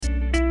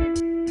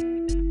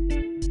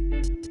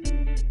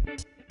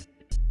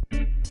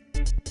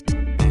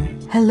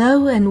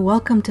Hello and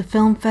welcome to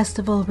Film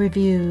Festival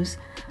Reviews,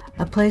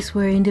 a place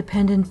where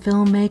independent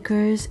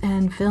filmmakers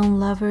and film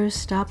lovers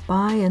stop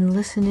by and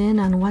listen in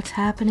on what's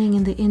happening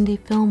in the indie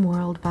film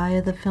world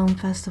via the film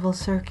festival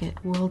circuit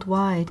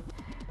worldwide.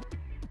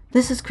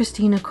 This is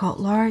Christina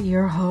Kotlar,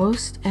 your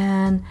host,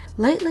 and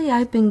lately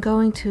I've been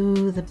going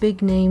to the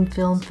big name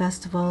film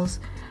festivals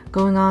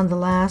going on the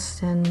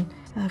last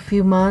a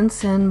few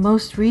months, and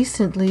most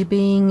recently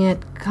being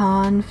at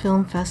Cannes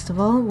Film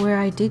Festival, where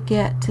I did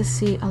get to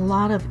see a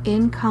lot of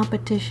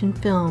in-competition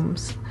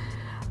films,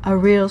 a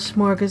real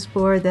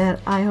smorgasbord that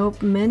I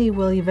hope many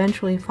will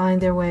eventually find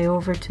their way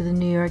over to the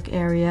New York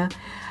area.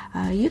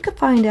 You can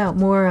find out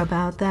more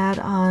about that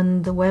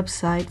on the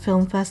website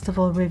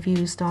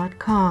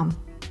filmfestivalreviews.com.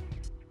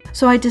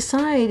 So I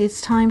decided it's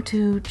time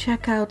to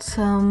check out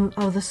some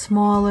of the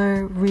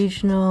smaller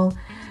regional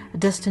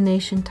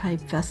destination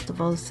type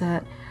festivals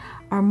that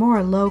are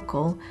more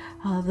local.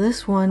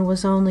 This one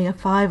was only a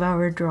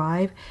 5-hour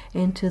drive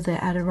into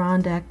the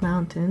Adirondack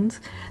Mountains.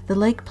 The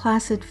Lake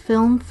Placid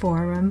Film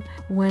Forum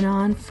went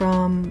on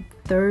from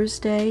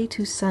Thursday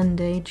to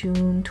Sunday,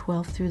 June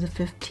 12th through the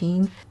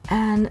 15th.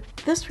 And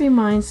this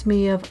reminds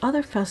me of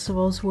other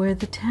festivals where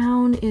the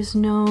town is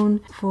known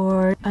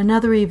for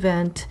another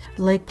event.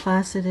 Lake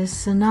Placid is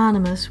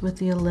synonymous with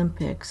the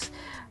Olympics.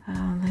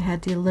 They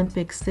had the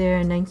Olympics there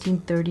in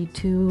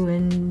 1932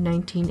 and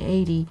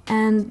 1980,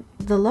 and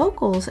the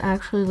locals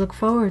actually look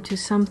forward to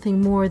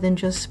something more than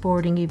just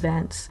sporting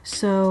events.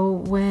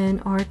 So when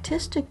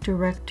artistic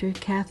director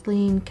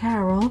Kathleen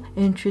Carroll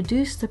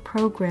introduced the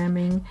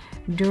programming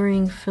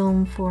during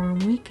Film Forum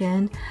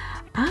weekend,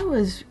 I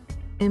was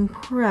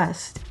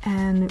impressed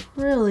and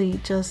really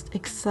just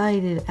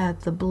excited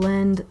at the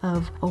blend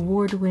of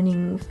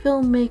award-winning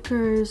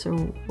filmmakers,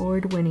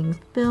 award-winning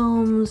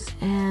films,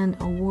 and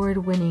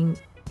award-winning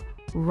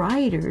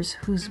writers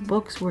whose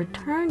books were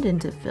turned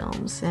into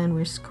films and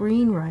were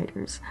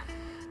screenwriters.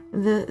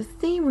 The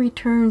theme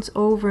returns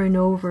over and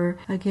over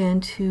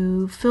again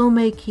to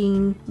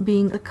filmmaking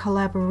being a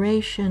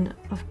collaboration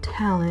of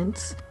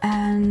talents,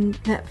 and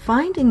that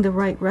finding the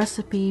right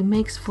recipe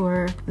makes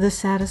for the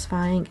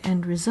satisfying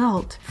end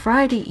result.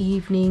 Friday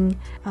evening,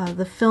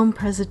 the film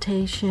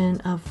presentation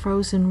of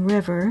Frozen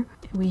River,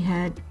 we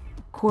had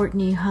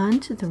Courtney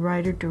Hunt, the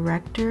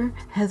writer-director,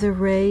 Heather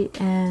Ray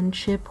and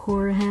Chip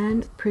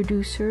Horahan,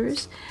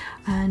 producers,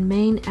 and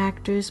main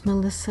actors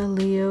Melissa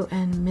Leo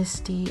and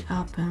Misty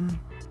Upham.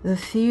 The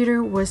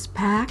theater was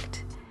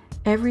packed,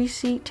 every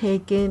seat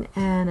taken,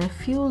 and a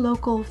few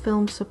local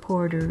film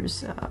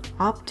supporters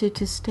opted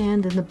to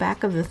stand in the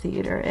back of the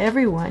theater.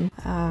 Everyone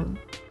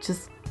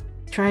just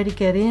tried to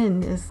get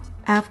in.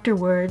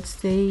 Afterwards,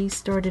 they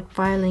started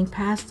filing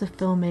past the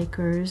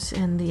filmmakers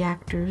and the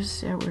actors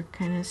that were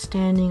kind of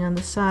standing on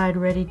the side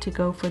ready to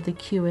go for the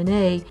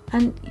Q&A.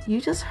 And you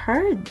just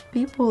heard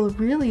people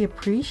really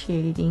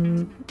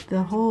appreciating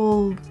the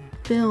whole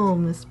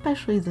film,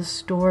 especially the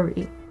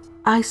story.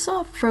 I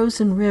saw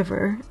Frozen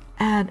River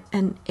at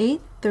an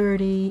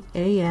 8:30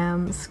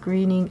 a.m.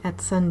 screening at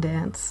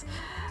Sundance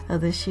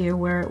this year,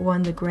 where it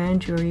won the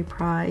Grand Jury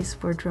Prize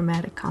for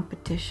Dramatic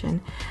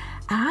Competition.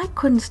 I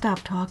couldn't stop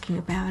talking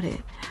about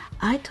it.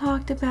 I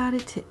talked about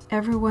it to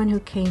everyone who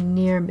came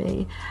near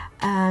me,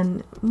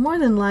 and more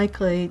than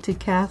likely to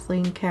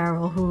Kathleen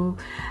Carroll, who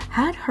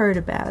had heard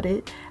about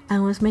it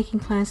and was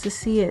making plans to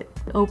see it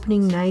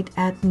opening night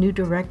at New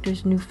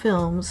Directors, New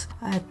Films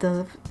at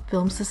the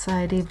Film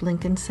Society of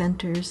Lincoln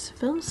Center's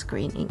film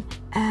screening.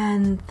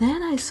 And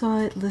then I saw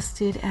it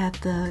listed at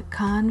the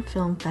Cannes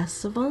Film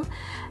Festival,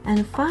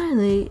 and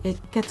finally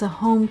it gets a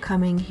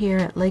homecoming here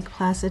at Lake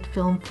Placid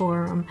Film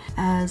Forum,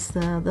 as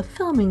the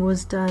filming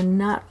was done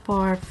not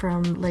far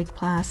from Lake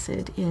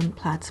Placid in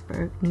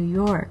Plattsburgh, New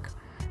York.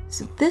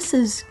 So this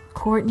is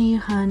Courtney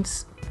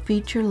Hunt's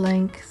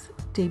feature-length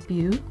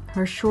debut.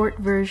 Her short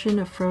version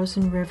of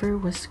Frozen River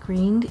was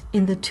screened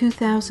in the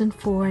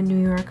 2004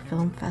 New York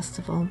Film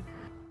Festival.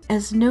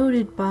 As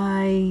noted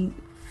by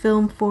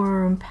Film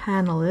Forum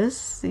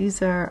panelists,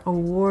 these are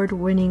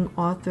award-winning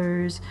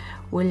authors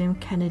William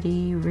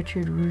Kennedy,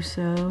 Richard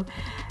Russo,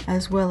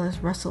 as well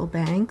as Russell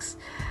Banks.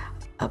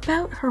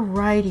 About her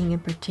writing in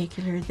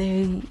particular,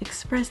 they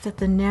expressed that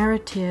the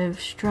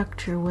narrative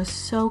structure was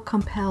so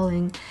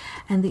compelling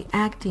and the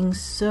acting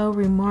so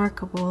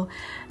remarkable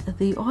that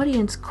the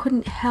audience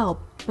couldn't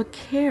help but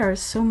care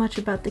so much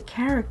about the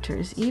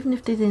characters, even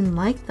if they didn't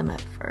like them at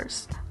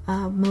first.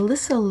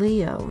 Melissa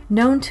Leo,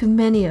 known to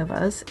many of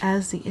us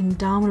as the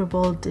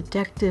indomitable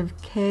Detective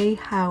Kay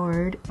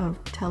Howard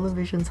of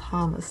television's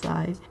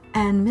Homicide,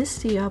 and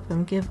Misty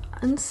Upham give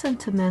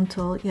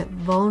unsentimental yet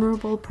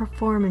vulnerable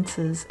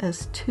performances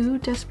as two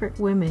desperate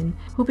women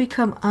who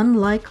become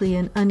unlikely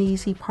and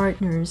uneasy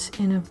partners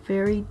in a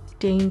very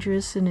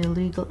dangerous and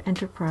illegal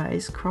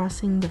enterprise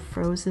crossing the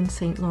frozen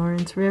St.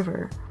 Lawrence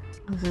River.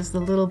 This is the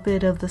little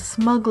bit of the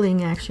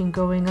smuggling action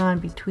going on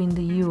between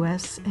the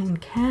U.S.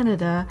 and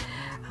Canada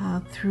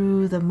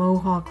through the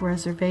Mohawk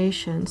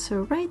Reservation.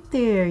 So right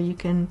there you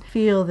can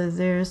feel that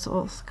there's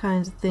all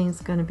kinds of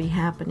things going to be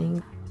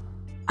happening.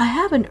 I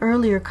have an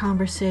earlier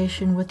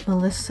conversation with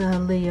Melissa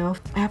Leo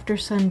after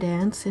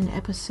Sundance in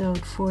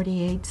episode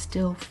 48,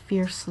 Still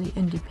Fiercely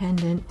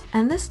Independent.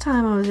 And this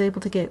time I was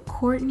able to get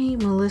Courtney,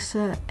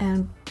 Melissa,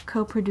 and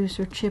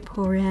co-producer Chip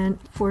Horan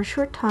for a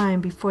short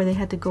time before they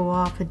had to go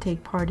off and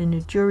take part in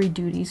the jury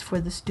duties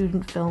for the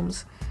student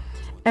films.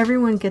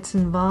 Everyone gets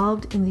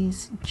involved in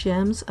these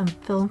gems on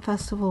film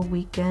festival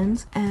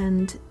weekends,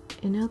 and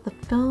the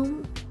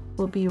film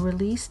will be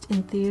released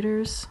in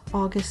theaters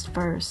August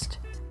 1st.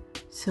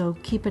 So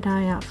keep an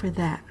eye out for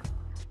that.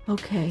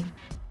 Okay,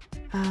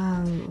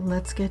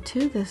 let's get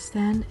to this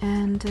then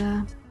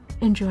and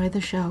enjoy the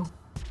show.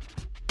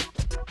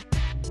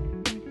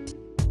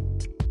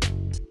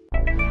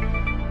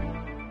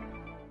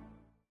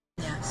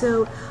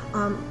 So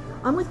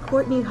I'm with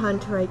Courtney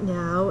Hunt right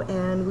now,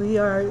 and we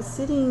are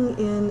sitting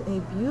in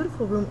a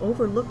beautiful room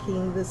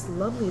overlooking this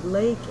lovely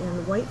lake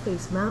and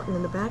Whiteface Mountain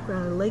in the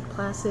background, and Lake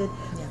Placid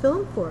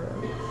Film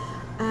Forum.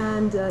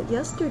 And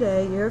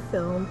yesterday, your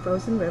film,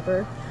 Frozen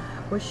River,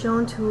 was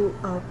shown to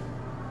a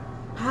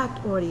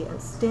packed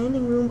audience,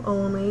 standing room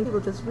only.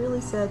 People just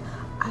really said,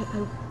 I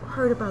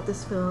heard about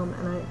this film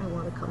and I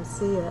want to come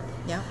see it.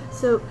 Yeah.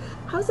 So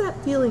how's that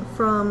feeling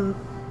from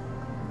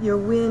your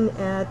win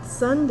at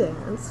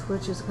Sundance,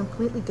 which is a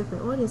completely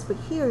different audience, but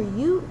here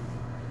you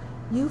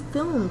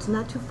filmed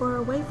not too far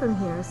away from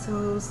here,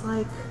 so it was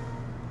like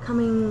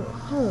coming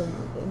home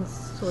in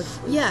sort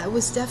of. Yeah, it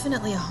was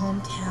definitely a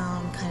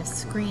hometown kind of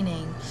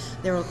screening.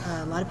 There were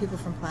a lot of people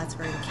from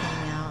Plattsburgh that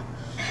came out,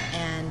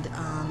 and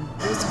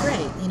it was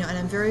great, and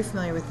I'm very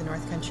familiar with the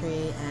North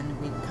Country,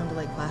 and we come to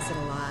Lake Placid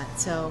a lot,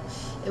 so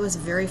it was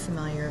very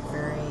familiar,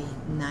 very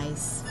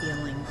nice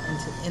feeling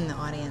in the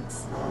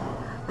audience.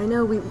 I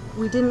know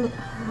we didn't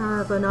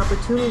have an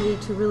opportunity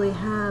to really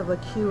have a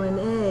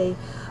Q&A,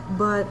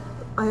 but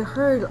I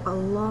heard a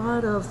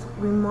lot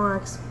of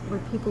remarks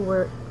where people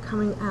were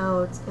coming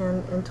out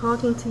and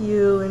talking to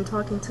you and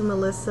talking to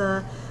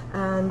Melissa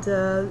and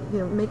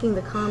making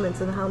the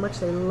comments on how much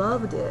they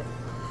loved it.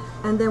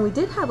 And then we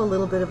did have a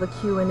little bit of a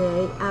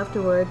Q&A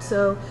afterwards.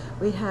 So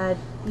we had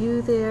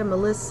you there,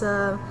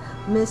 Melissa,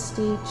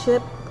 Misty,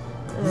 Chip,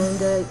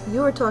 and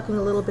you were talking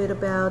a little bit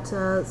about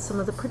some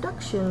of the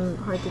production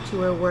part that you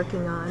were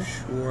working on.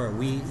 Sure,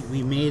 we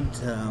made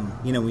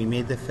we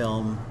made the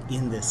film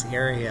in this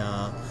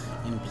area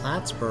in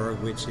Plattsburgh,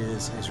 which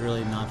is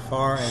really not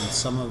far, and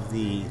some of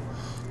the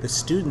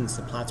students,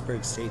 the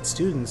Plattsburgh State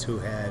students who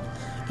had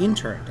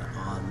interned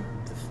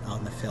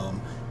on the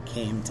film,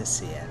 came to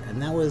see it,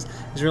 and it was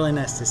really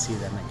nice to see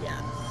them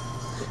again.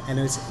 And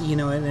it was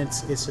and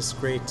it's just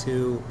great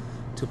to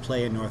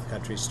play a North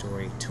Country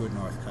story to a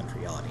North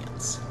Country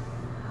audience.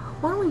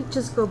 Why don't we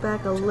just go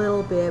back a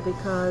little bit,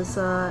 because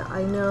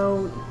I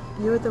know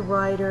you're the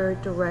writer,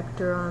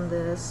 director on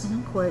this,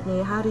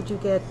 Courtney. How did you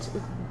get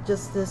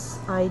just this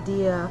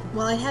idea?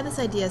 Well, I had this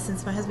idea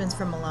since my husband's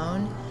from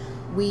Malone.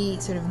 We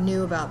sort of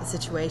knew about the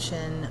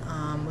situation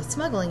with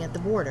smuggling at the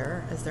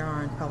border, as there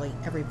are on probably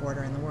every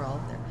border in the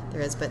world.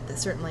 There is, but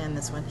certainly on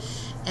this one.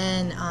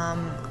 And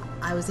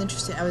I was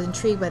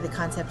intrigued by the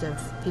concept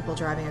of people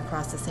driving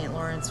across the St.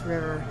 Lawrence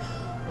River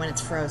when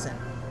it's frozen,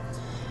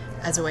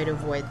 as a way to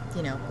avoid,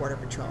 border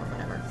patrol or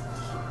whatever.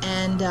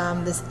 And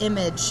this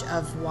image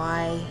of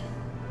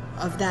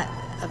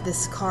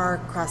this car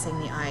crossing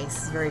the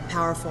ice is a very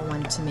powerful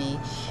one to me.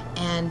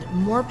 And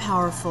more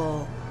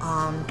powerful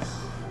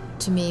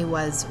to me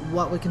was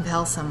what would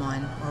compel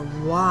someone, or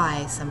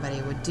why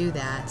somebody would do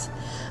that.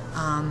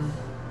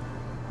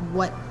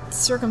 What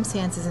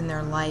circumstances in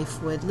their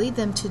life would lead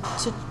them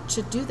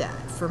to do that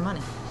for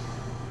money.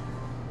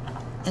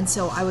 And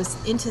so I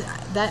was into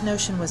that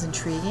notion. Was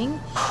intriguing.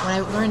 When I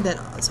learned that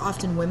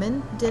often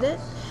women did it,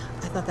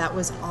 I thought that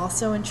was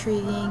also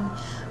intriguing.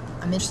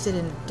 I'm interested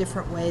in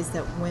different ways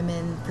that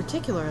women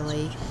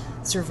particularly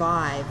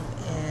survive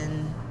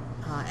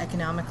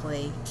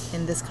economically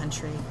in this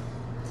country.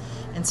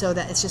 And so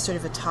that it's just sort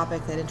of a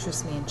topic that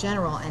interests me in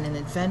general, and an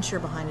adventure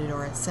behind it,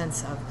 or a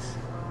sense of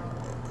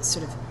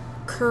sort of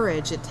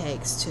courage it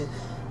takes to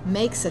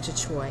make such a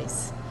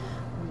choice,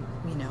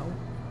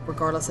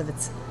 regardless of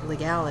its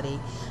legality,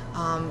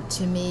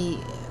 to me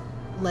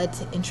led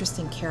to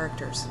interesting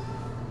characters.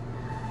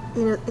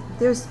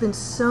 There's been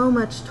so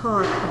much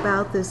talk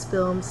about this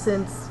film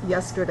since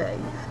yesterday.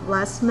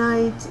 Last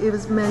night it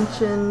was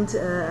mentioned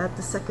at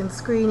the second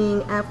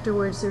screening.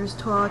 Afterwards there was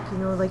talk,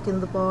 like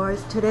in the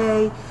bars.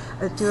 Today,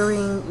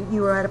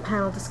 you were at a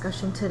panel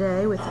discussion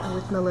today with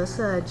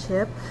Melissa and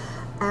Chip,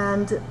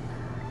 and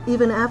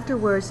even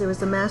afterwards there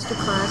was a master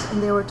class,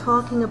 and they were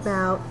talking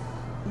about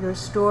your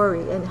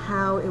story and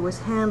how it was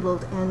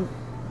handled and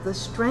the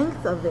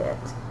strength of it.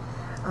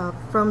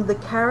 From the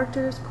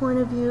character's point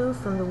of view,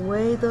 from the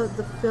way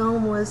the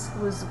film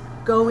was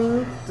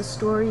going, the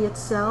story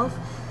itself,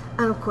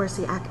 and of course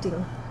the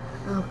acting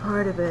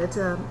part of it.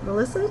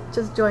 Melissa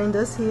just joined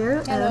us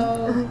here.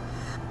 Hello. And,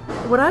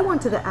 what I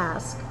wanted to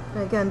ask,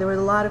 again, there were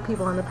a lot of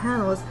people on the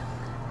panel, is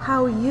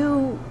how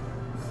you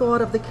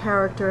thought of the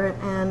character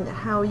and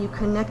how you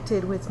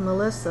connected with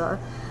Melissa.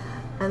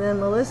 And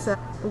then Melissa,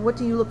 What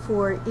do you look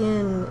for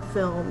in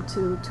film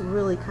to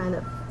really kind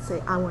of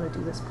say, I want to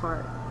do this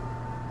part?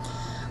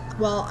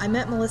 Well, I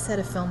met Melissa at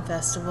a film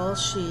festival.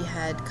 She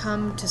had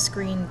come to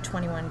screen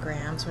 21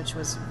 Grams, which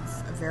was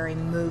a very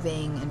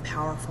moving and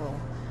powerful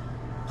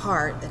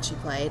part that she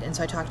played. And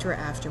so I talked to her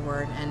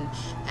afterward and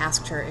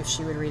asked her if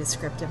she would read a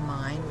script of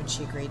mine, which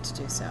she agreed to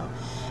do so.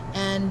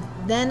 And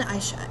then I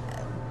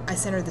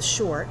sent her the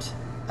short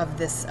of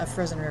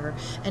Frozen River,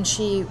 and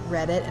she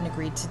read it and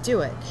agreed to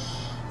do it.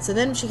 So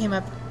then she came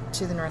up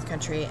to the North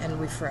Country, and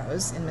we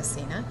froze in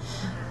Messina,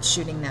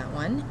 shooting that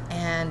one.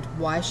 And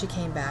why she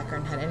came back or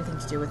had anything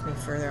to do with me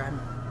further, I'm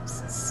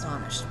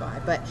astonished by.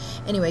 But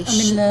anyway,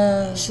 she's in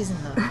love.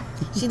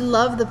 She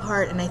loved the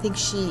part, and I think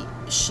she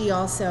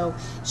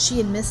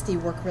and Misty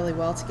work really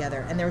well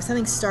together. And there was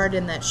something started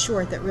in that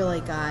short that really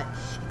got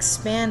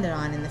expanded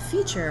on in the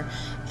feature,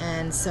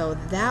 and so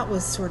that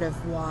was sort of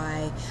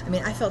why. I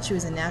mean, I felt she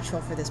was a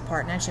natural for this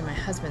part, and actually, my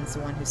husband's the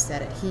one who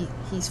said it.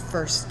 He's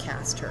first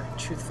cast her,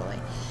 truthfully,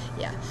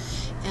 yeah,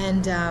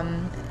 and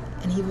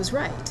he was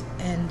right.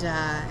 And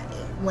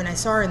when I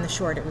saw her in the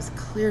short, it was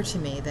clear to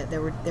me that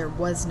there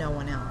was no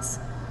one else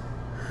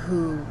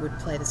who would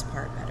play this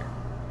part better.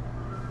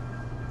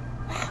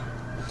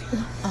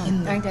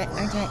 Aren't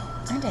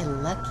I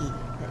lucky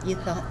that you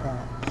thought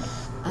that?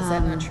 Is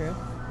that not true?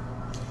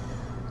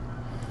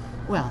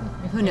 Well,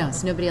 who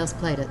knows? Nobody else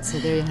played it, so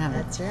there you have it.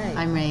 That's right.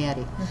 I'm Ray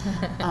Eddy.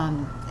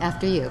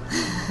 After you.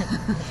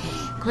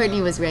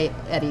 Courtney was Ray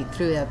Eddy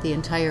throughout the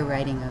entire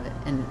writing of it,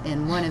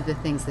 and one of the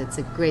things that's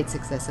a great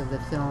success of the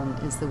film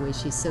is the way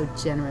she so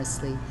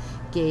generously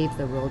gave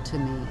the role to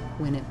me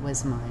when it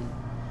was mine.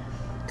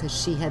 Because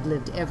she had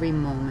lived every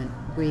moment,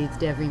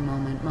 breathed every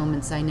moment,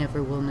 moments I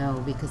never will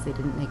know because they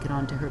didn't make it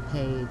onto her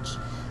page.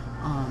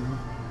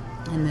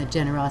 And the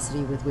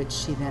generosity with which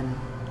she then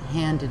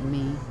handed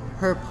me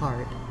her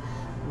part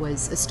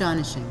was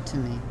astonishing to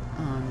me.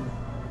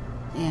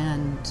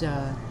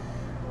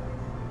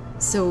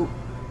 So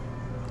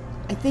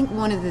I think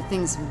one of the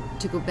things,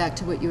 to go back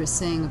to what you were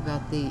saying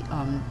about the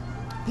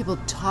people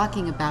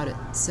talking about it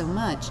so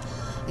much,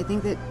 I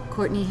think that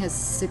Courtney has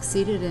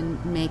succeeded in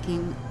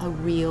making a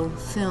real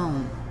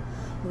film.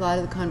 A lot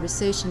of the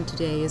conversation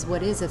today is,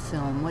 what is a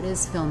film? What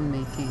is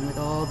filmmaking? With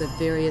all the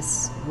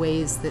various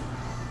ways that,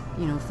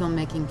 you know,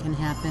 filmmaking can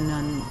happen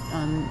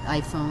on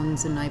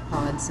iPhones and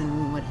iPods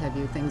and what have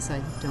you, things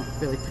I don't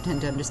really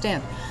pretend to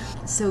understand.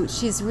 So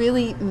she's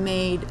really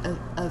made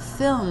a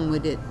film.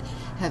 Would it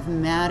have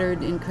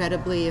mattered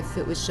incredibly if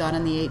it was shot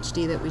on the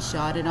HD that we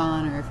shot it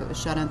on, or if it was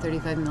shot on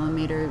 35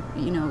 millimeter?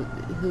 You know,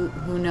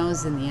 who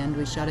knows in the end?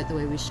 We shot it the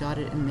way we shot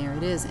it, and there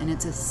it is. And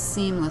it's a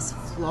seamless,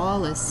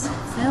 flawless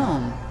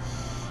film.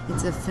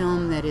 It's a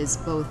film that is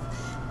both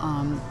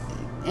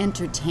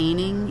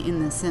entertaining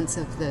in the sense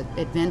of the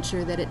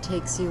adventure that it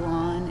takes you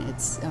on.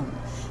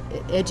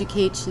 It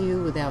educates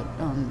you without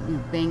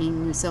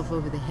banging yourself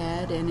over the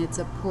head, and it's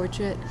a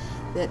portrait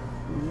that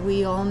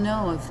we all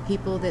know of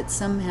people that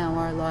somehow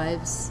our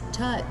lives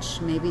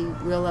touch, maybe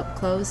real up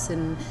close,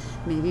 and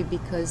maybe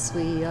because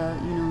we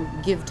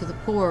give to the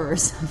poor or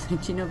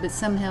something, but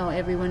somehow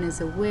everyone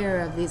is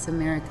aware of these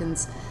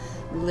Americans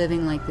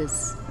living like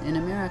this in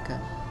America.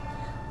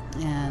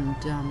 And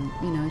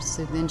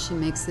so then she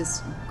makes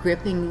this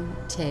gripping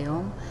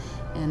tale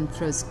and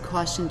throws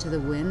caution to the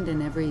wind,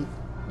 and every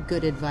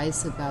good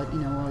advice about,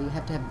 you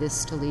have to have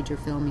this to lead your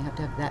film, you have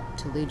to have that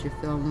to lead your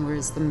film,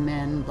 where's the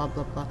men, blah,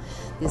 blah, blah.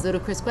 These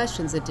ludicrous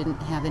questions that didn't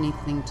have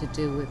anything to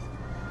do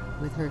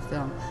with her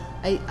film.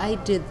 I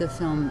did the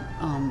film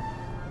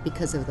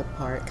because of the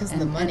part. Because of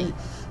the money. And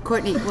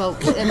Courtney,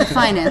 and the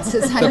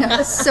finances, I know,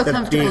 it's so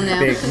comfortable now.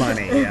 Big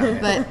money, yeah.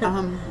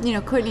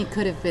 But, Courtney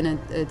could have been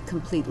a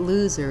complete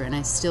loser, and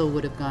I still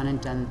would have gone and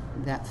done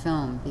that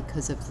film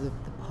because of the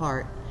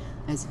part.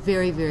 It's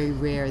very, very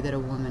rare that a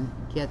woman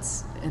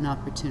gets an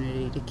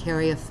opportunity to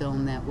carry a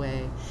film that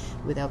way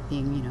without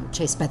being,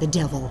 chased by the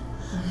devil.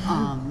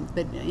 Mm-hmm.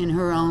 But in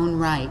her own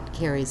right,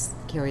 carries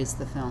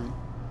the film.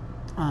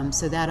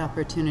 So that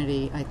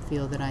opportunity, I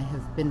feel that I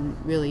have been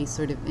really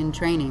sort of in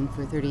training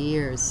for 30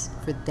 years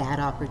for that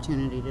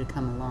opportunity to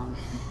come along.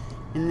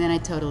 And then I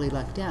totally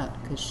lucked out,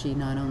 because she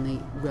not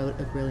only wrote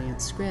a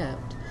brilliant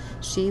script,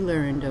 she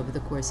learned over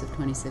the course of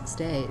 26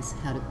 days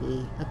how to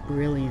be a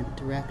brilliant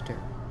director.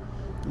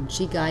 And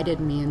she guided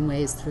me in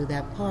ways through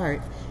that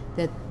part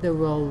that the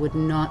role would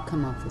not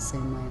come off the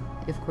same way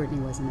if Courtney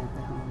wasn't at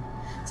the helm.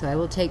 So I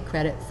will take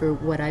credit for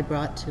what I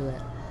brought to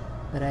it,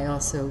 but I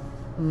also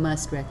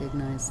must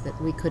recognize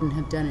that we couldn't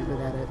have done it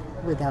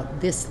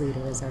without this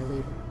leader as our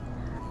leader.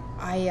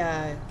 I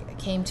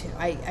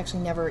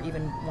actually never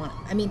even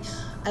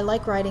I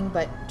like writing,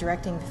 but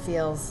directing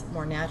feels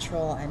more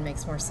natural and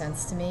makes more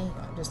sense to me,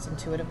 just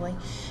intuitively.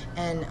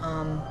 And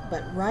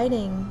but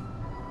writing,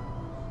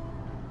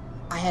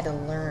 I had to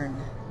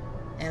learn,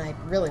 and I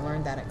really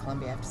learned that at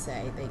Columbia, I have to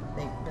say.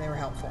 They were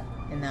helpful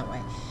in that way,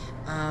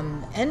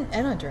 and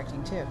on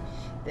directing too.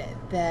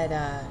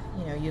 That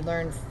you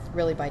learn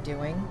really by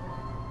doing,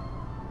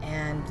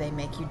 and they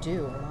make you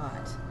do a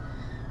lot.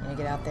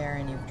 get out there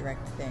and you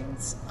direct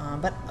things.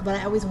 But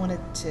I always wanted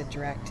to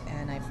direct,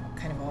 and I've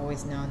kind of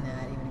always known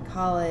that, even in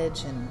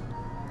college and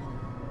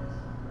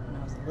when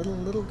I was a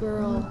little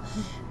girl.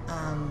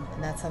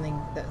 And that's something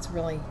that's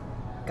really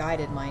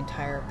guided my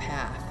entire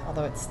path,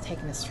 although it's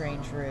taken a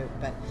strange route,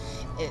 but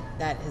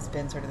that has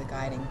been sort of the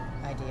guiding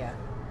idea.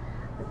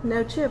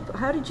 Now, Chip,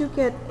 how did you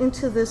get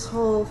into this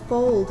whole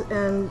fold?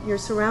 And you're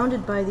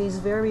surrounded by these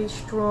very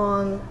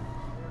strong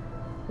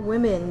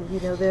women,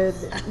 they're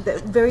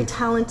very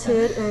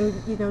talented,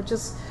 and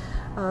just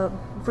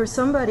for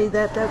somebody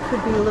that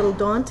could be a little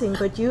daunting,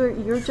 but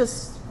you're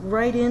just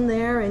right in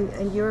there,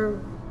 and you're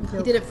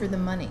He did it for the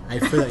money.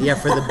 For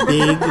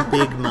the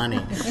big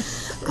money.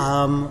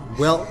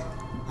 Well,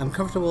 I'm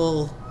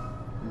comfortable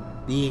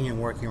being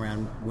and working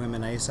around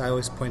women. I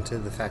always point to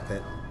the fact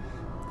that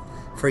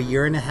for a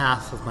year and a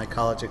half of my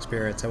college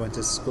experience, I went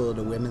to school at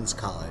a women's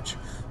college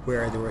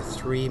where there were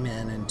 3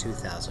 men and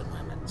 2,000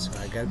 women. So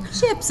I got...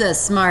 Chip's a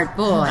smart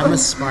boy. I'm a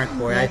smart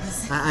boy.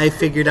 I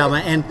figured out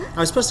and I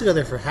was supposed to go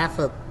there for half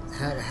a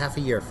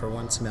year for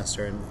one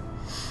semester, and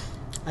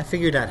I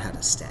figured out how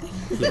to stay.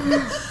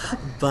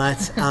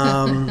 But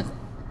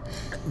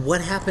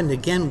what happened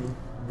again?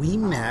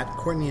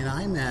 Courtney and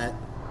I met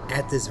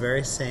at this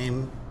very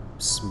same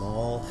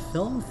small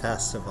film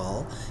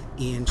festival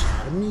in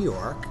Chatham, New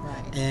York,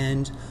 right.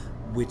 And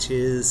which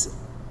is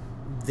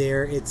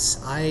there.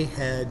 I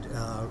had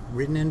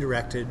written and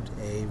directed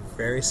a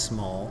very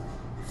small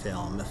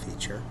film, a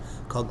feature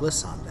called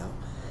Glissando,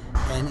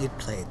 and it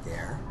played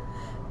there,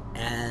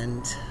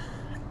 and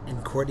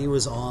Courtney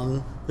was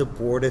on the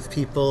board of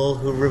people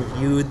who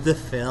reviewed the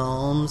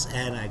films,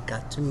 and I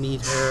got to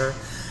meet her.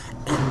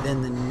 And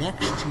then the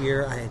next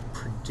year I had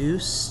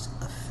produced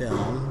a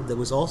film that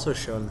was also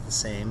shown at the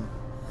same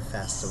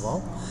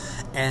festival,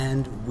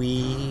 and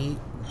we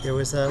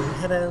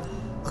had a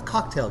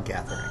cocktail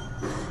gathering,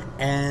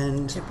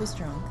 and Chip was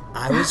drunk.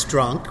 I was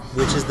drunk,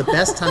 which is the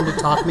best time to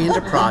talk me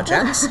into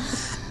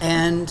projects,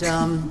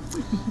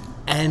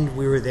 and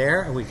we were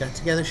there, and we got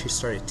together. She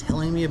started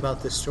telling me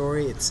about the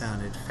story. It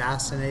sounded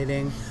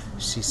fascinating.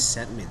 She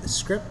sent me the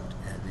script,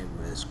 and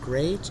it was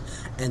great.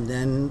 And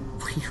then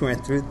we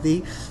went through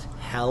the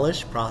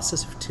hellish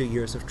process of 2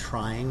 years of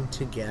trying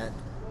to get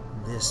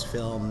this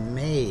film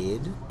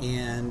made,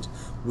 and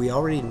we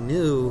already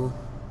knew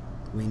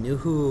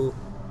who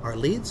our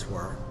leads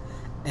were,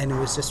 and it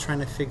was just trying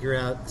to figure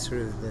out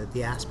sort of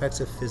the aspects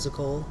of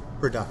physical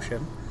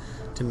production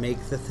to make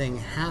the thing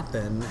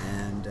happen.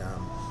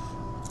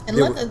 And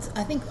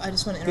I think I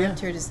just want to interrupt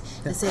here just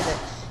to say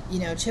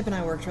that Chip and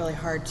I worked really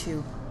hard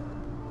to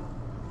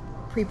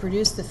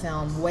pre-produce the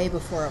film way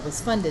before it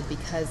was funded,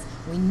 because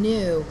we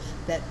knew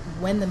that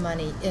when the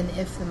money, and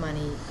if the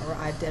money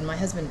arrived, and my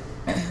husband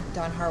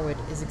Don Harwood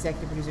is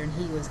executive producer, and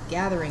he was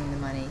gathering the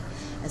money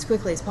as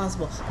quickly as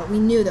possible, but we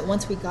knew that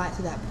once we got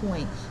to that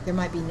point there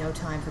might be no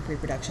time for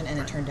pre-production, and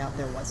it turned out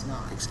there was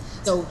not.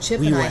 So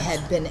Chip and I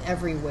had been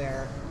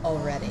everywhere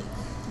already.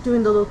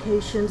 Doing the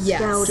location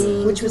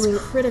scouting, which was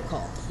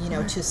critical,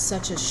 to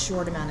such a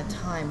short amount of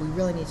time. We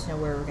really need to know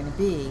where we're going to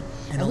be,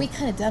 and we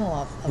kind of done a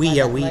lot of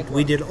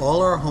we did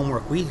all our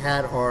homework. We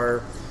had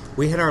our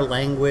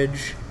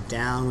language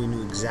down. We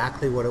knew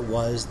exactly what it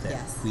was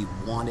that we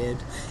wanted,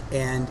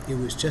 and it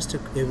was just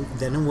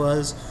then it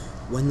was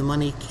when the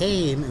money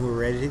came and we were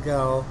ready to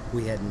go.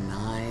 We had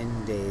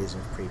 9 days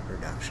of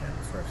pre-production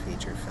for a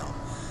feature film.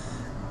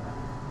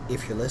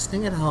 If you're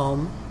listening at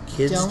home,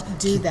 kids, don't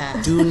do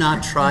that. Do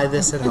not try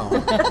this at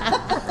home.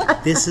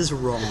 This is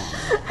wrong.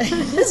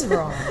 It is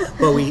wrong.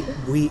 But we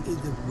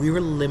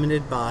were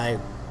limited by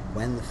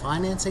when the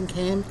financing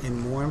came, and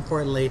more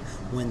importantly,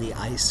 when the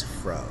ice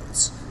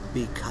froze,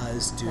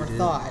 because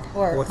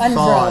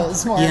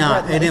unfroze.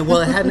 And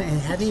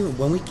it hadn't even.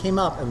 When we came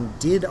up and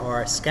did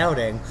our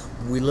scouting,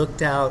 we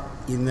looked out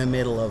in the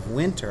middle of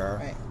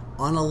winter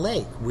on a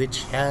lake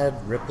which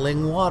had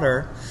rippling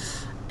water.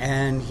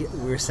 And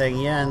we were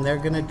saying, and they're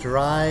going to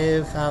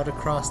drive out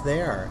across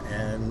there.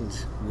 And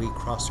we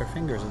crossed our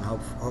fingers and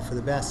hope for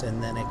the best.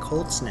 And then a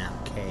cold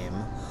snap came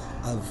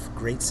of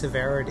great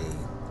severity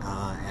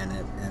and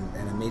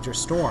a major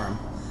storm.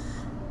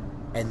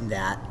 And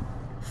that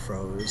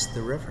froze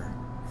the river,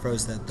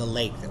 froze the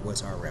lake that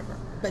was our river.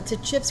 But to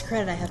Chip's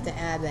credit, I have to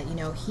add that,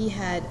 he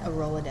had a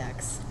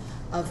Rolodex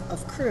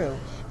of crew,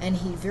 and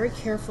he very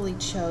carefully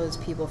chose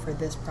people for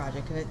this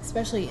project,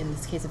 especially in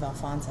this case of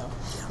Alfonso,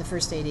 the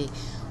first AD.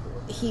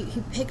 He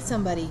picked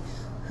somebody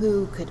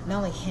who could not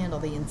only handle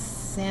the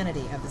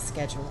insanity of the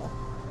schedule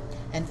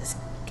and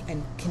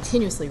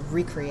continuously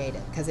recreate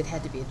it, because it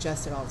had to be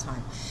adjusted all the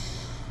time,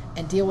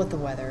 and deal with the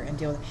weather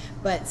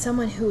but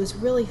someone who was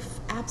really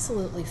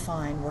absolutely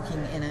fine working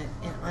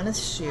on a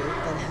shoot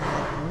that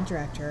had a woman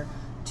director,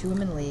 2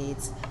 women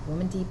leads,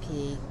 woman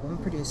DP, woman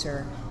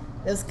producer.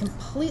 It was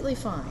completely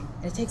fine,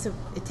 and it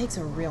takes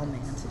a real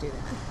man to do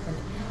that, and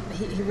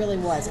he really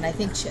was. And I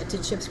think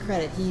to Chip's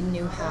credit, he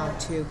knew how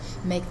to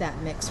make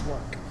that mix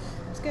work.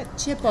 It was good.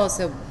 Chip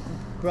also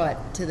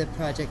brought to the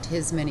project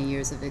his many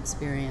years of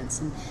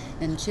experience,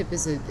 and Chip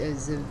is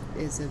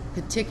a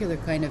particular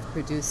kind of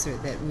producer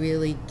that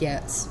really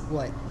gets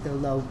what the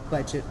low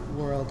budget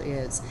world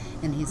is,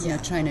 and he's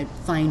not trying to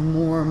find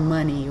more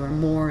money or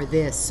more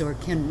this, or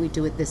can we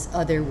do it this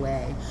other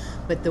way,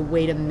 but the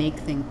way to make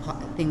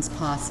things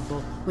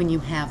possible when you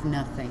have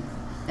nothing.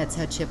 That's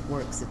how Chip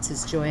works. It's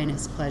his joy and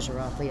his pleasure,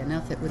 oddly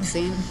enough, it would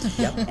seem.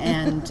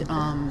 And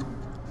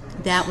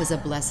that was a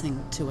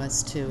blessing to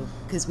us, too,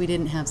 because we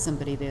didn't have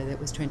somebody there that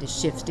was trying to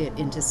shift it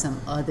into some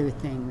other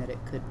thing that it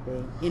could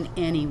be in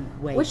any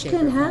way, Which shape,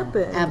 can or form.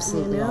 happen.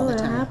 Absolutely, you know, all the it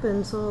time.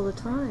 happens all the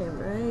time,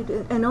 right?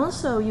 And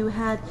also, you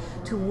had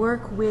to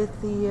work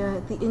with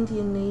the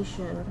Indian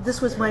nation.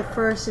 This was my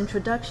first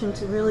introduction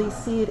to really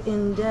see it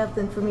in depth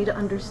and for me to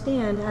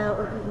understand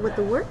what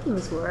the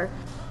workings were.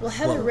 Well,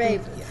 Heather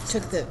Ray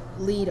took the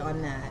lead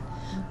on that.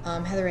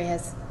 Heather Ray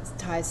has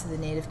ties to the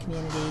Native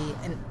community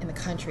in the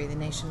country, the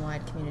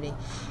nationwide community,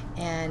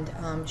 and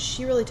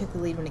she really took the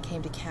lead when it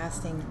came to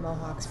casting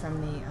Mohawks from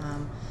the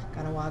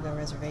Ganawaga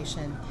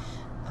Reservation,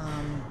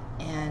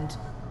 and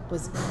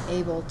was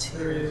able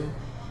to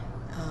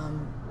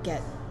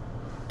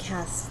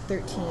cast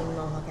 13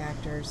 Mohawk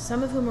actors,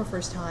 some of whom were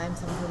first time,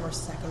 some of whom were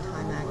second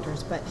time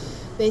actors, but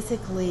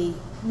basically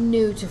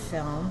new to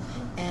film,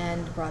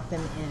 and brought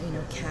them in,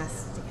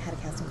 had a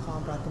casting call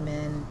and brought them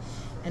in,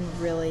 and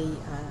really,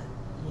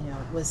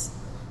 was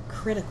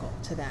critical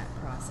to that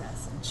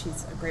process. And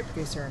she's a great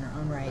producer in her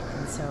own right,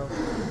 and so,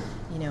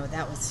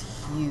 that was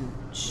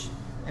huge.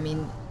 I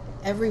mean,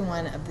 every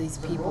one of these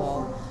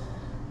people,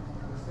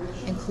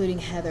 including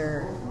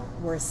Heather,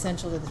 were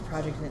essential to this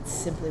project, and it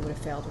simply would have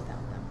failed without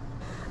them.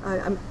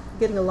 I'm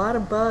getting a lot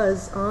of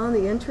buzz on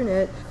the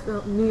internet.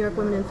 New York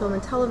Women in Film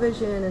and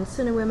Television and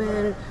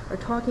Cinewomen are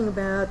talking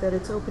about that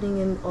it's opening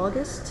in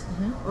August,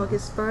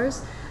 August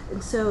 1st.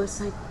 And so it's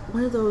like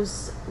one of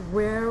those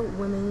rare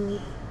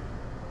women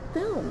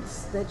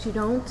films that you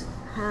don't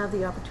have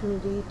the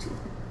opportunity to.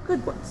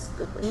 Good ones.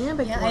 Yeah,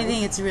 I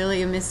think it's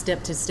really a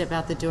misstep to step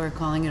out the door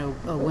calling it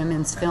a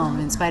women's film,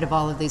 in spite of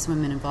all of these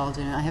women involved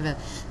in it. I have a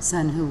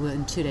son who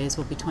in 2 days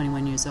will be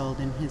 21 years old,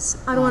 and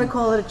his... I don't want to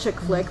call it a chick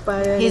flick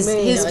by any means.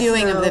 His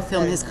viewing of the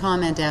film, his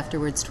comment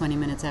afterwards, 20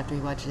 minutes after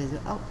he watched it, he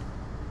said, "Oh,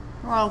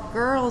 we're all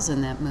girls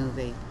in that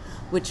movie."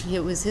 Which it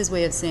was his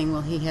way of saying,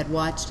 well, he had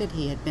watched it,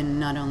 he had been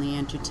not only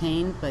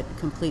entertained, but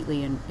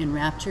completely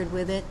enraptured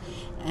with it,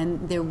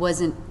 and there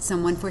wasn't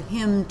someone for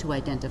him to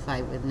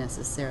identify with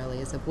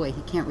necessarily as a boy.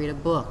 He can't read a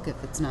book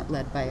if it's not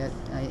led by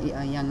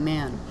a young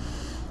man.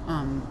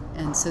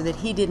 And so that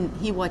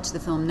he watched the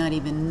film not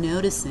even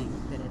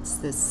noticing that it's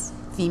this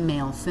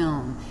female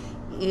film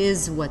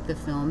is what the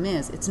film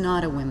is. It's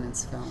not a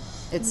women's film.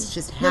 It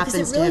just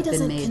happens to have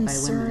been made by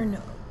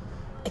women.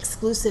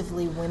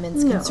 Exclusively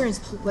women's concerns.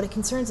 What it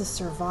concerns is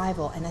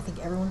survival, and I think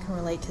everyone can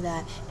relate to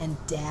that, and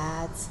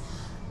dads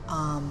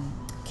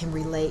can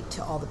relate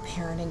to all the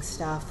parenting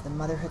stuff, the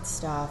motherhood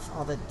stuff,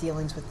 all the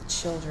dealings with the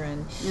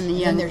children, and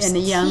the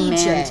young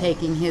man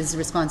taking his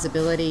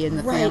responsibility in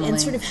the family, right,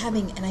 and sort of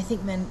having, and I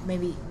think men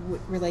maybe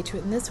relate to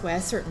it in this way. I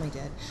certainly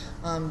did.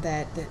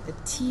 That the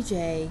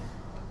TJ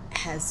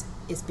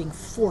is being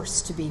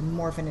forced to be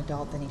more of an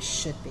adult than he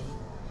should be,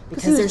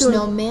 because there's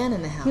no man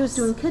in the house. He was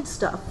doing kid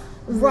stuff.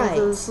 Right.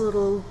 Those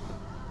little...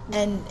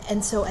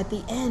 And so at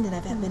the end, and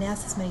I've been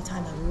asked this many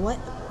times, like,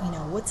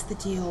 what's the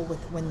deal with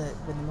when the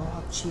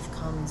Mohawk chief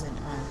comes and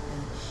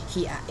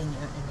he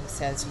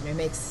says, he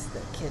makes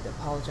the kid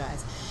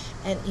apologize,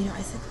 and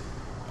I said,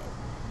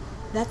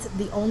 that's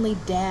the only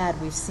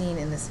dad we've seen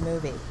in this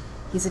movie.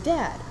 He's a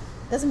dad.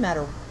 Doesn't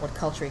matter what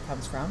culture he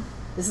comes from.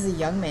 This is a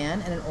young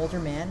man and an older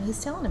man, and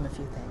he's telling him a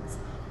few things,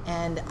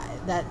 and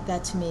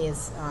that to me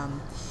is.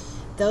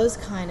 Those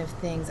kind of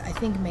things, I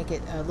think, make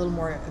it a little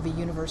more of a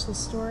universal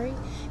story.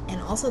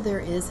 And also there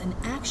is an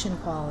action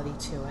quality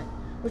to it,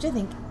 which I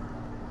think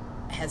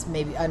has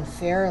maybe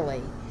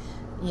unfairly,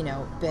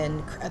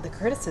 been the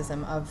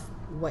criticism of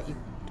what you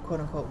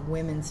quote-unquote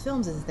women's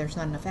films is there's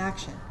not enough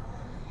action.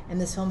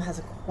 And this film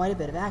has quite a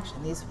bit of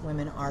action. These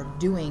women are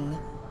doing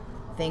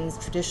things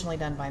traditionally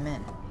done by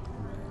men.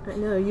 I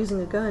know, using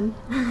a gun.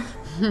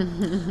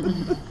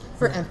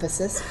 For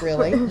emphasis,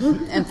 really.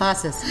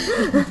 Emphasis.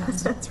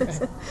 That's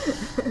right.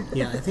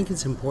 Yeah, I think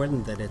it's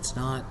important that it's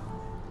not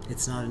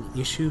an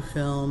issue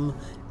film.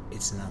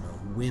 It's not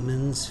a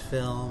women's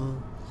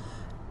film.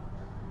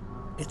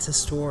 It's a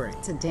story.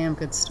 It's a damn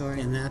good story.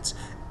 And that's...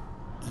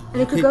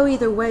 And it could go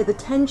either way. The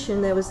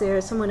tension that was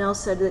there, someone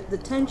else said that the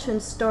tension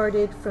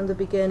started from the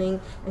beginning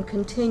and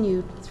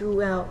continued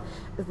throughout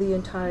the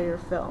entire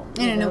film.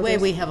 And in a way,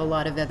 we have a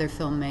lot of other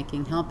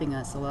filmmaking helping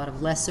us, a lot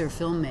of lesser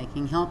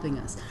filmmaking helping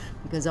us,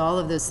 because all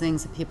of those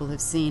things that people have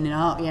seen,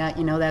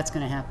 and that's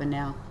going to happen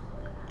now.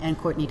 And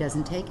Courtney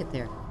doesn't take it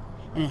there.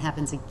 And it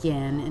happens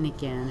again and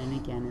again and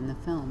again in the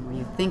film, where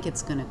you think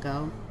it's going to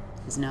go,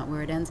 is not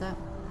where it ends up.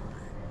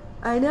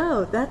 I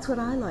know, that's what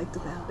I liked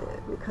about it,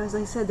 because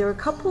I said there were a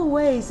couple of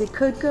ways it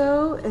could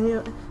go,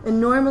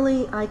 and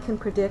normally I can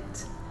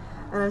predict,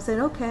 and I'm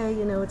saying, okay,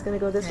 it's going to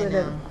go this way, and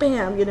then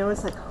bam,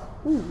 it's like,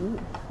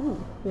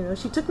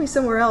 She took me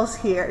somewhere else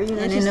here.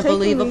 And she's in a taking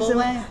me believable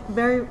way.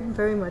 Very,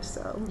 very much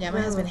so. Yeah,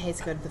 my husband hates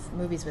to go to the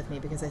movies with me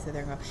because I sit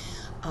there and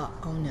go,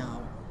 oh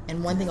no.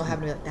 And one thing will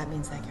happen to me, that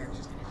means that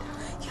character's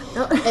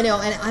going to die.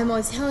 And I'm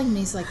always telling him,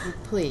 he's like,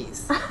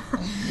 please.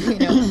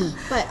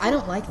 But I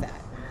don't like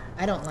that.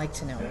 I don't like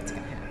to know what's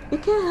going to happen. You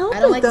can't help I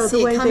don't it, like though, to see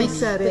the way it coming. they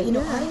said it.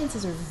 But,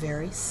 audiences are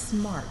very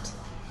smart.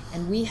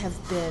 And we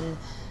have been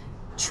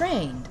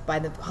trained by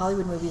the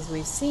Hollywood movies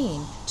we've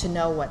seen to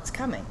know what's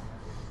coming.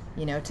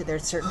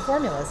 There's certain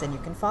formulas and you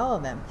can follow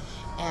them.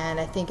 And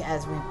I think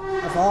as we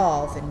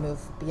evolve and move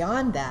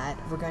beyond that,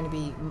 we're going to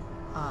be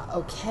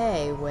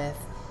okay with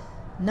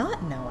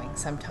not knowing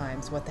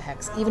sometimes what the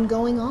heck's even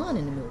going on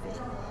in a movie.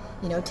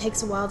 It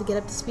takes a while to get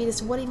up to speed as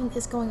to what even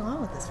is going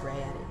on with this Ray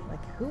Eddie.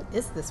 Like, who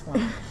is this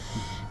woman?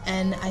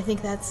 And I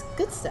think that's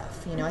good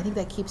stuff. I think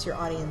that keeps your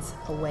audience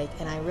awake,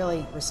 and I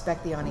really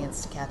respect the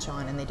audience to catch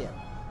on, and they do.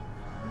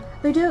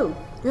 They do.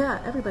 Yeah,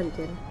 everybody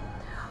did.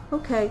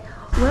 Okay.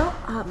 Well,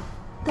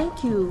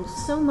 thank you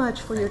so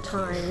much for your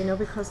time,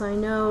 because I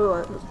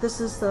know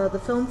this is the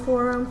film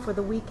forum for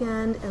the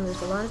weekend, and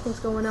there's a lot of things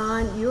going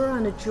on. You're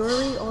on a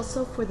jury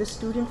also for the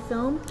student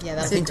film. Yeah,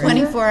 that's a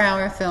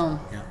 24-hour film.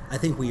 Yeah, I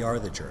think we are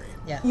the jury.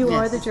 Yeah. You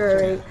are the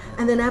jury.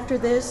 And then after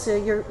this,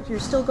 you're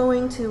still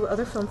going to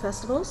other film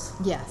festivals?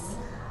 Yes.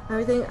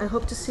 Everything. I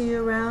hope to see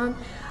you around.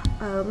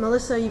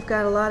 Melissa, you've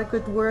got a lot of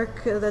good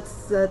work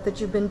that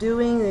you've been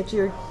doing, that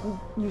you're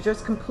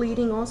just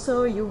completing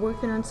also. You're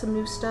working on some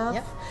new stuff.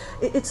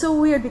 Yep. It's so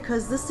weird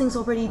because this thing's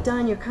already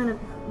done. You're kind of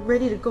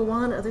ready to go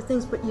on to other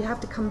things, but you have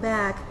to come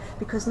back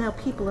because now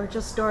people are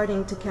just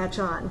starting to catch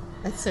on.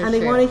 That's so and they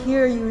true. want to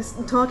hear you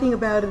talking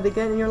about it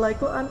again, and you're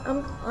like, well,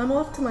 I'm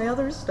off to my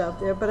other stuff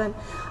there, but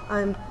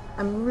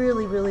I'm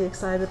really, really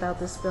excited about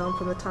this film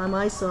from the time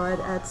I saw it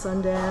at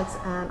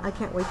Sundance, and I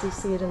can't wait to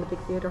see it in the big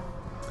theater.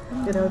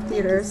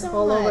 Theaters so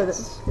all over. much.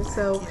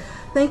 So,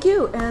 thank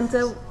you, and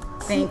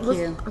Thank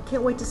you. I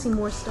can't wait to see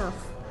more stuff.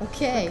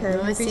 Okay.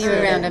 We'll see you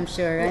around, I'm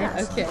sure, right?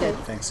 Yes. Okay.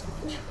 Thanks so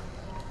much.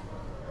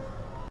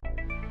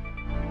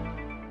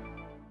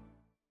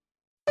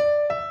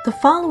 The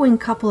following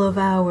couple of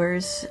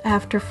hours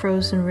after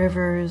Frozen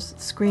River's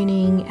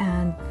screening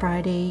and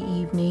Friday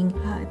evening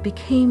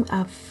became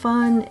a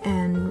fun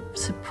and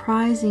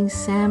surprising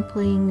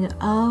sampling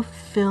of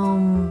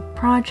film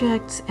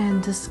projects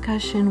and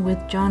discussion with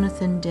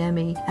Jonathan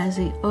Demme as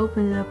he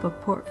opened up a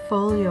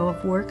portfolio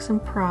of works in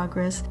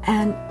progress,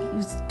 and he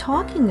was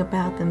talking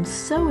about them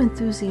so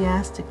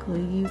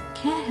enthusiastically you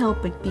can't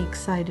help but be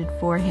excited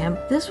for him.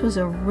 This was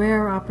a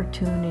rare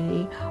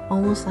opportunity,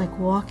 almost like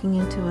walking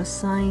into a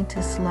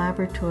scientist's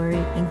laboratory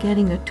and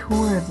getting a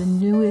tour of the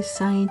newest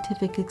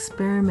scientific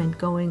experiment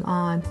going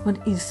on.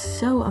 What is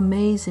so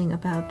amazing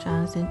about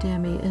Jonathan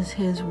Demme is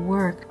his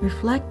work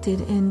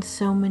reflected in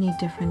so many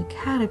different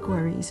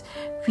categories: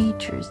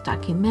 features,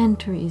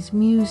 documentaries,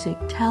 music,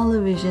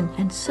 television,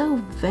 and so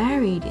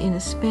varied in a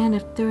span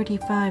of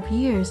 35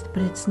 years.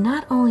 But it's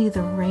not only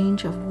the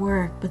range of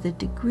work, but the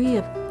degree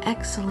of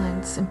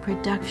excellence in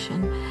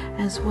production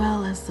as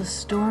well as the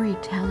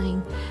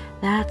storytelling.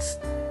 That's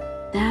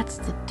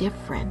the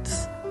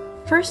difference.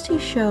 First, he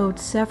showed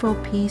several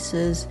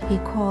pieces he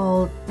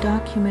called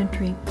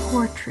documentary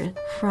portrait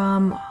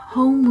from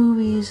home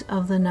movies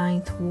of the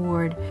Ninth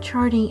Ward,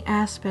 charting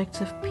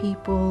aspects of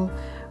people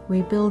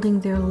rebuilding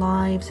their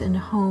lives and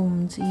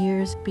homes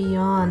years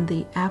beyond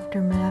the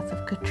aftermath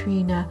of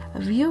Katrina.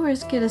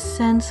 Viewers get a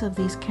sense of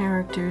these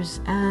characters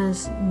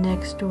as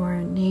next-door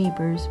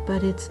neighbors,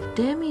 but it's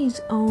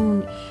Demme's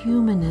own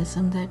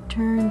humanism that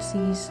turns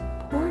these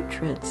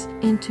portraits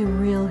into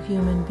real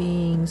human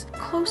beings,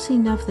 close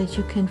enough that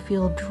you can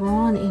feel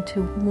drawn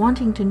into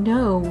wanting to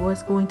know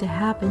what's going to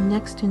happen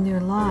next in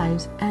their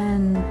lives,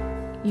 and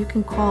you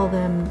can call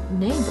them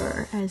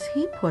neighbor, as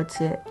he puts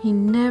it. He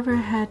never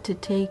had to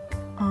take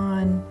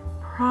on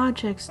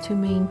projects to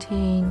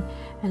maintain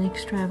an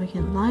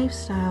extravagant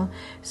lifestyle,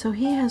 so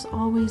he has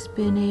always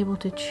been able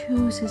to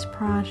choose his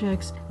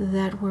projects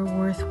that were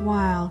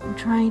worthwhile,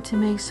 trying to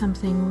make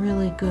something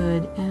really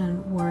good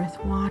and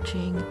worth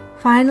watching.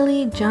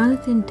 Finally,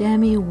 Jonathan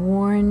Demme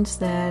warns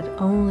that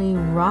only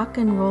rock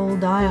and roll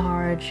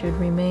diehards should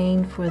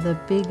remain for the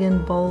big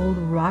and bold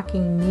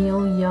rocking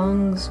Neil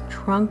Young's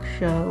Trunk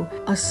Show.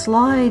 A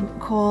slide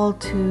called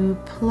to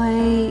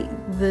play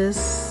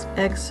this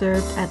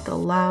excerpt at the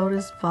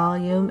loudest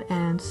volume,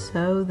 and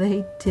so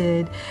they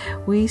did.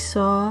 We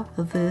saw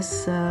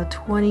this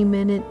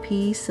 20-minute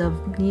piece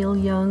of Neil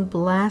Young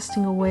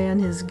blasting away on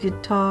his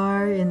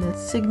guitar in the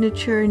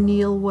signature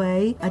Neil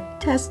way, a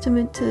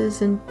testament to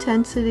his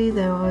intensity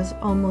that was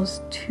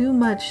almost too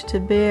much to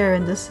bear,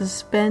 and the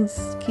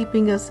suspense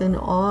keeping us in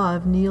awe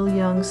of Neil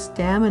Young's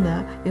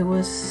stamina. It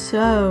was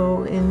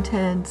so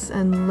intense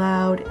and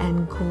loud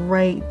and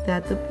great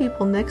that the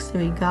people next to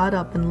me got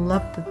up and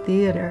left the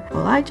theater.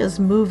 Well, I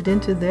just moved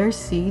into their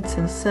seats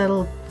and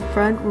settled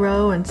front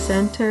row and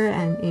center,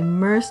 and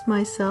immersed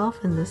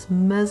myself in this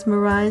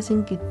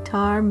mesmerizing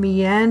guitar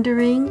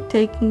meandering,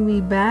 taking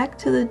me back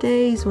to the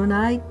days when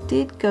I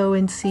did go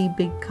and see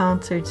big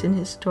concerts in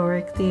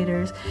historic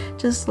theaters,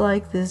 just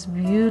like this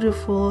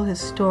beautiful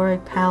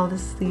historic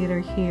Palace Theater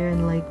here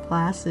in Lake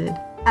Placid.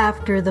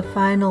 After the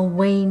final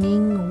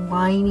waning,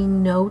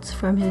 whining notes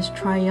from his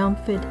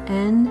triumphant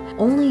end,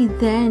 only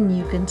then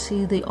you can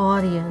see the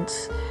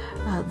audience,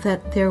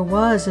 that there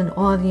was an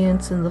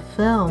audience in the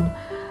film.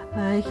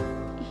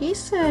 He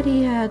said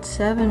he had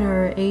 7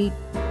 or 8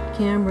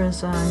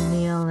 cameras on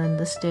Neil and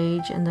the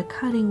stage, and the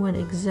cutting went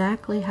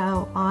exactly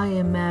how I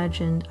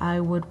imagined I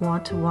would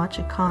want to watch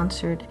a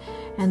concert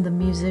and the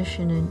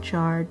musician in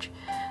charge.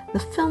 The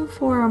Film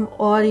Forum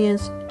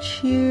audience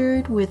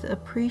cheered with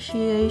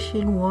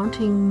appreciation,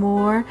 wanting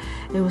more.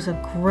 It was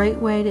a great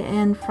way to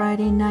end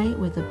Friday night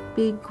with a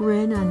big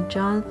grin on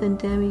Jonathan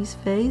Demme's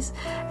face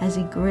as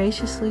he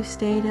graciously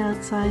stayed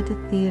outside the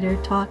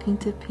theater talking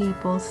to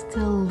people,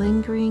 still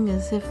lingering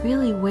as if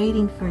really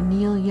waiting for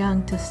Neil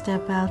Young to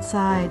step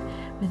outside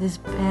with his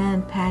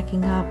band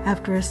packing up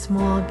after a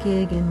small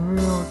gig in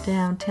rural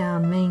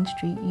downtown Main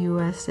Street,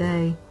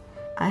 USA.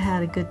 I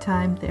had a good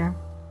time there.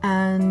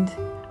 And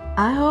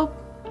I hope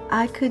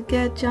I could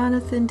get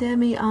Jonathan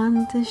Demme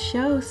on this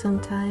show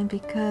sometime,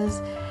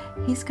 because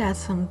he's got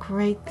some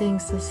great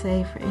things to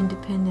say for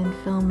independent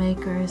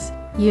filmmakers.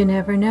 You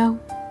never know.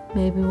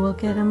 Maybe we'll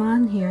get him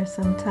on here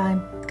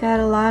sometime. Got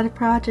a lot of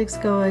projects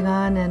going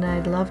on, and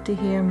I'd love to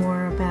hear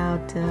more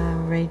about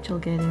Rachel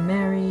getting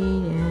married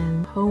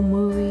and home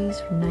movies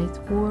from Ninth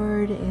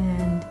Ward,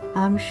 and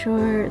I'm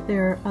sure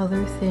there are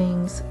other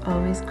things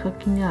always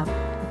cooking up,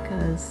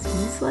 because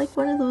he's like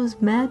one of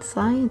those mad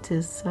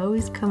scientists,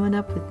 always coming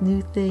up with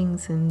new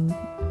things and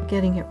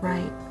getting it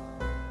right.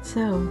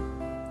 So,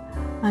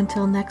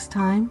 until next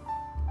time,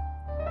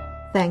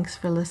 thanks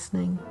for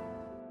listening.